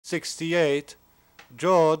1968,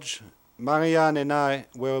 George, Marianne and I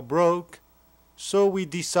were broke, so we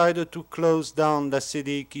decided to close down La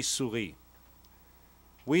Cedille qui Sourit.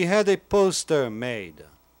 We had a poster made.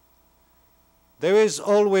 There is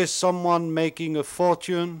always someone making a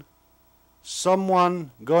fortune,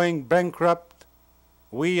 someone going bankrupt,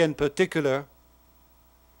 we in particular.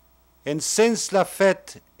 And since la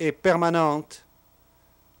fête est permanente,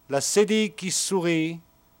 La Cedille qui Sourit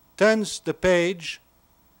turns the page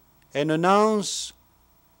and announces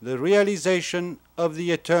the realization of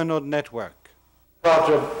the Eternal Network. Part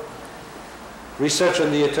of research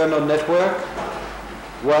on the Eternal Network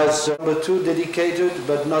was No.2 dedicated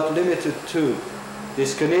but not limited to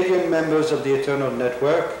these Canadian members of the Eternal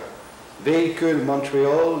Network: Vehicle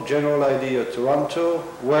Montreal, General Idea Toronto,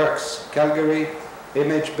 Works Calgary,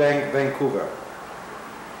 Image Bank Vancouver.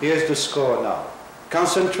 Here's the score now.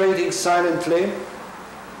 Concentrating silently,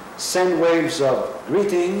 send waves of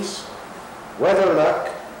greetings, weather luck,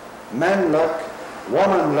 man luck,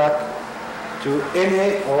 woman luck to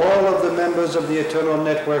any or all of the members of the Eternal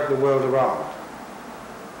Network the world around.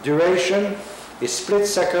 Duration is split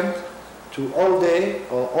second to all day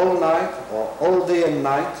or all night or all day and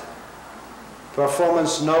night.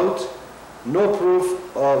 Performance note: no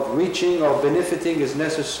proof of reaching or benefiting is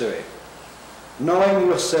necessary. Knowing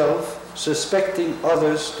yourself, suspecting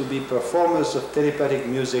others to be performers of telepathic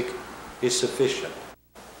music is sufficient.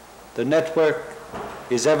 The network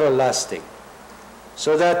is everlasting.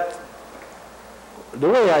 So that the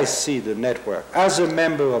way I see the network, as a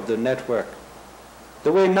member of the network,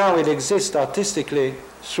 the way now it exists artistically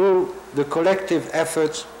through the collective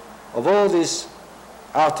efforts of all these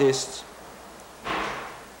artists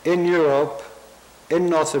in Europe, in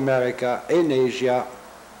North America, in Asia,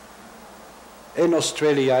 in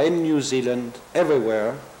Australia, in New Zealand,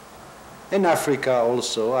 everywhere, in Africa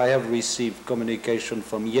also. I have received communication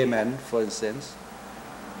from Yemen, for instance,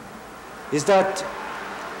 is that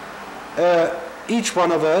each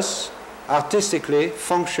one of us artistically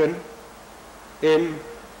function in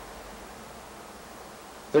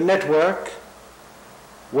a network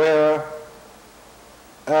where,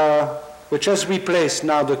 which has replaced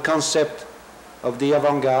now the concept of the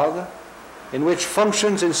avant-garde, in which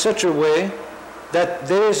functions in such a way that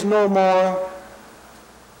there is no more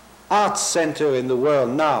art center in the world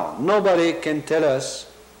now. Nobody can tell us,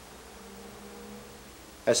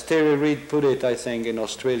 as Terry Reid put it, I think, in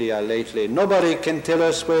Australia lately, nobody can tell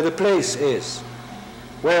us where the place is.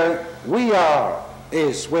 Where we are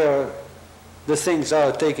is where the things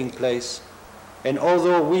are taking place. And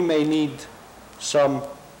although we may need some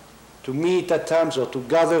to meet at times or to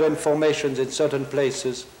gather information in certain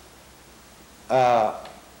places, the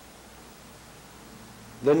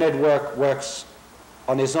network works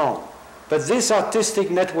on its own. But this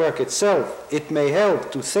artistic network itself, it may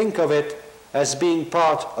help to think of it as being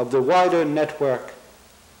part of the wider network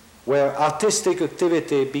where artistic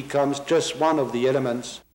activity becomes just one of the elements.